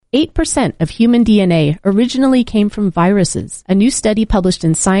8% of human DNA originally came from viruses. A new study published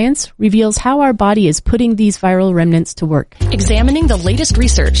in Science reveals how our body is putting these viral remnants to work. Examining the latest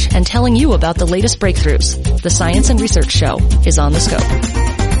research and telling you about the latest breakthroughs. The Science and Research Show is on the scope.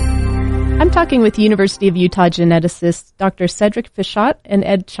 I'm talking with University of Utah geneticists Dr. Cedric Fichot and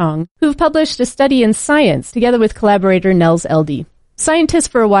Ed Chong, who've published a study in Science together with collaborator Nels Elde. Scientists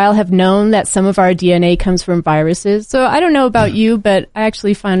for a while have known that some of our DNA comes from viruses. So I don't know about you, but I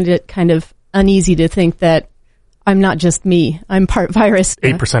actually find it kind of uneasy to think that I'm not just me. I'm part virus.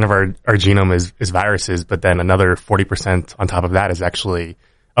 8% of our genome is viruses, but then another 40% on top of that is actually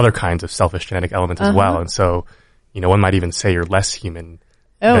other kinds of selfish genetic elements as well. And so, one might even say you're less human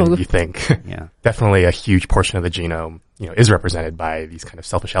than you think. Yeah. Definitely a huge portion of the genome, is represented by these kind of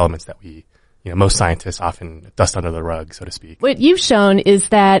selfish elements that we most scientists often dust under the rug, so to speak. What you've shown is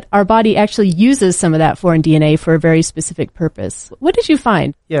that our body actually uses some of that foreign DNA for a very specific purpose. What did you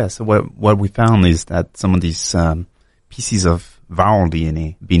find? Yeah, so what we found is that some of these pieces of viral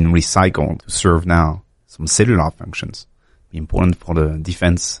DNA being recycled to serve now some cellular functions, be important for the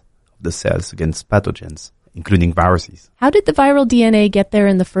defense of the cells against pathogens, including viruses. How did the viral DNA get there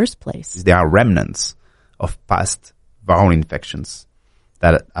in the first place? There are remnants of past viral infections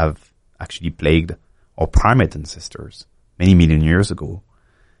that have actually plagued our primate ancestors many million years ago.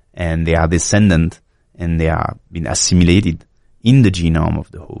 And they are descendant and they are been assimilated in the genome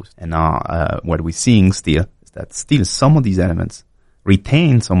of the host. And now, what we're seeing still is that still some of these elements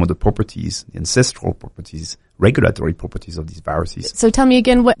retain some of the properties, the ancestral properties, regulatory properties of these viruses. So tell me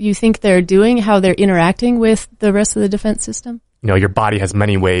again what you think they're doing, how they're interacting with the rest of the defense system? Your body has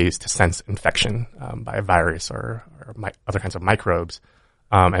many ways to sense infection by a virus or other kinds of microbes.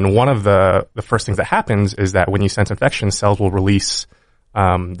 And one of the first things that happens is that when you sense infection, cells will release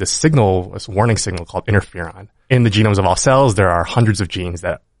this warning signal called interferon. In the genomes of all cells, there are hundreds of genes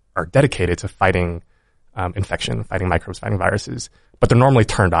that are dedicated to fighting infection, fighting microbes, fighting viruses, but they're normally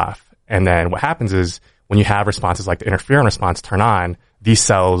turned off. And then what happens is when you have responses like the interferon response turn on, these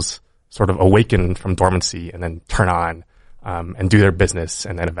cells sort of awaken from dormancy and then turn on and do their business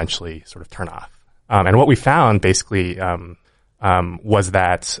and then eventually sort of turn off. And what we found basically was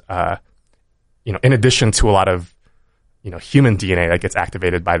that, in addition to a lot of, human DNA that gets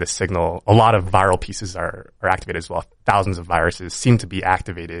activated by this signal, a lot of viral pieces are activated as well. Thousands of viruses seem to be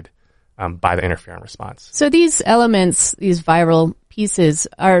activated by the interferon response. So these elements, these viral pieces,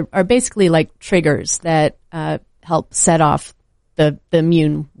 are basically like triggers that help set off the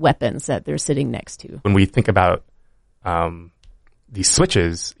immune weapons that they're sitting next to. When we think about these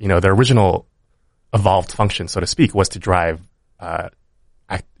switches, their original evolved function, so to speak, was to drive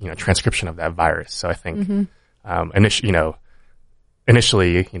transcription of that virus. So I think,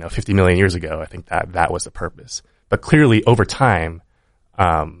 initially, 50 million years ago, I think that was the purpose. But clearly over time,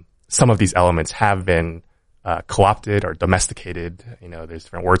 some of these elements have been, co-opted or domesticated, there's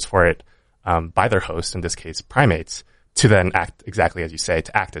different words for it, by their host, in this case, primates, to then act exactly as you say,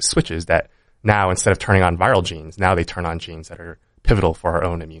 to act as switches that now instead of turning on viral genes, now they turn on genes that are pivotal for our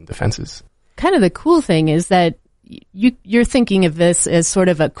own immune defenses. Kind of the cool thing is that you're thinking of this as sort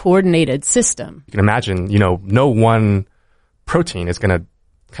of a coordinated system. You can imagine, no one protein is going to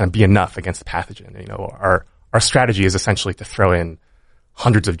kind of be enough against the pathogen. Our strategy is essentially to throw in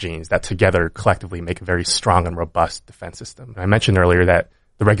hundreds of genes that together collectively make a very strong and robust defense system. I mentioned earlier that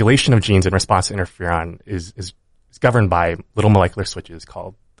the regulation of genes in response to interferon is governed by little molecular switches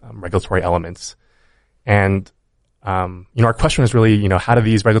called regulatory elements. And our question is really, how do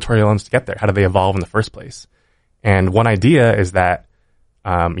these regulatory elements get there? How do they evolve in the first place? And one idea is that,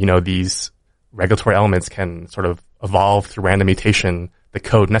 these regulatory elements can sort of evolve through random mutation the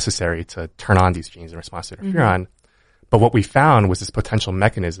code necessary to turn on these genes in response to interferon. But what we found was this potential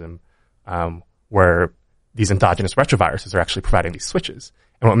mechanism where these endogenous retroviruses are actually providing these switches.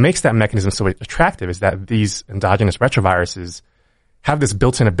 And what makes that mechanism so attractive is that these endogenous retroviruses have this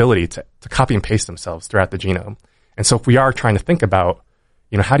built-in ability to copy and paste themselves throughout the genome. And so if we are trying to think about,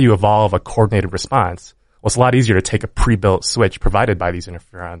 how do you evolve a coordinated response? Well, it's a lot easier to take a pre-built switch provided by these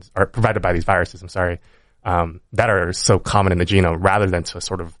interferons, or provided by these viruses, that are so common in the genome, rather than to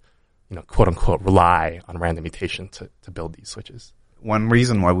sort of, quote unquote, rely on random mutation to build these switches. One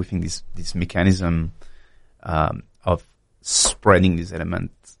reason why we think this mechanism of spreading these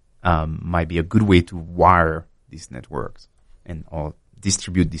elements might be a good way to wire these networks or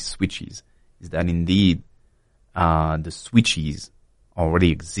distribute these switches is that indeed the switches already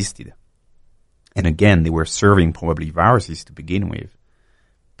existed. And again, they were serving probably viruses to begin with,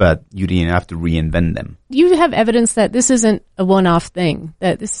 but you didn't have to reinvent them. You have evidence that this isn't a one-off thing,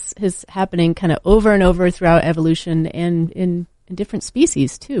 that this is happening kind of over and over throughout evolution and in in different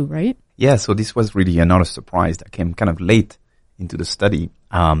species too, right? Yeah, so this was really another surprise that came kind of late into the study.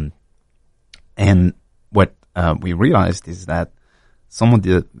 And what we realized is that some of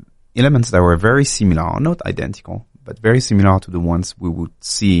the elements that were very similar, not identical, but very similar to the ones we would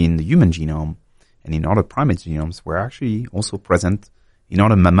see in the human genome and in other primate genomes, were actually also present in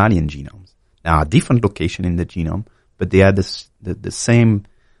other mammalian genomes. Now, a different location in the genome, but they had the same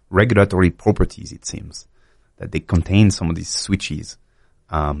regulatory properties, it seems, that they contain some of these switches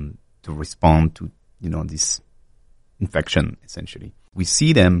to respond to, this infection, essentially. We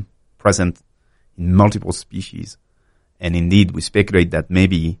see them present in multiple species, and indeed we speculate that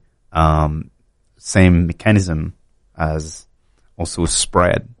maybe same mechanism has also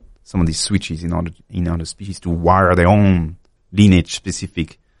spread some of these switches in other species to wire their own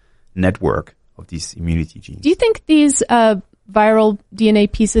lineage-specific network of these immunity genes. Do you think these viral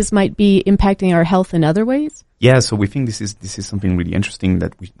DNA pieces might be impacting our health in other ways? Yeah, so we think this is something really interesting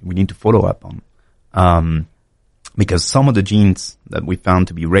that we need to follow up on. Because some of the genes that we found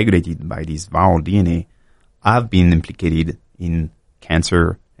to be regulated by this viral DNA have been implicated in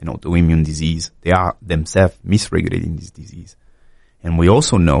cancer and autoimmune disease. They are themselves misregulating this disease. And we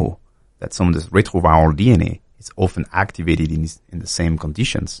also know that some of this retroviral DNA is often activated in the same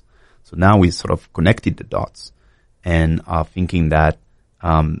conditions. So now we sort of connected the dots and are thinking that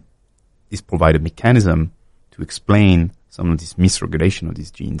this provides a mechanism to explain some of this misregulation of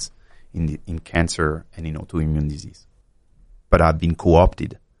these genes in cancer and in autoimmune disease, but have been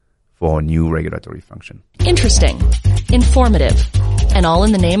co-opted for a new regulatory function. Interesting, informative, and all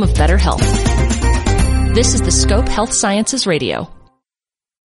in the name of better health. This is the Scope Health Sciences Radio.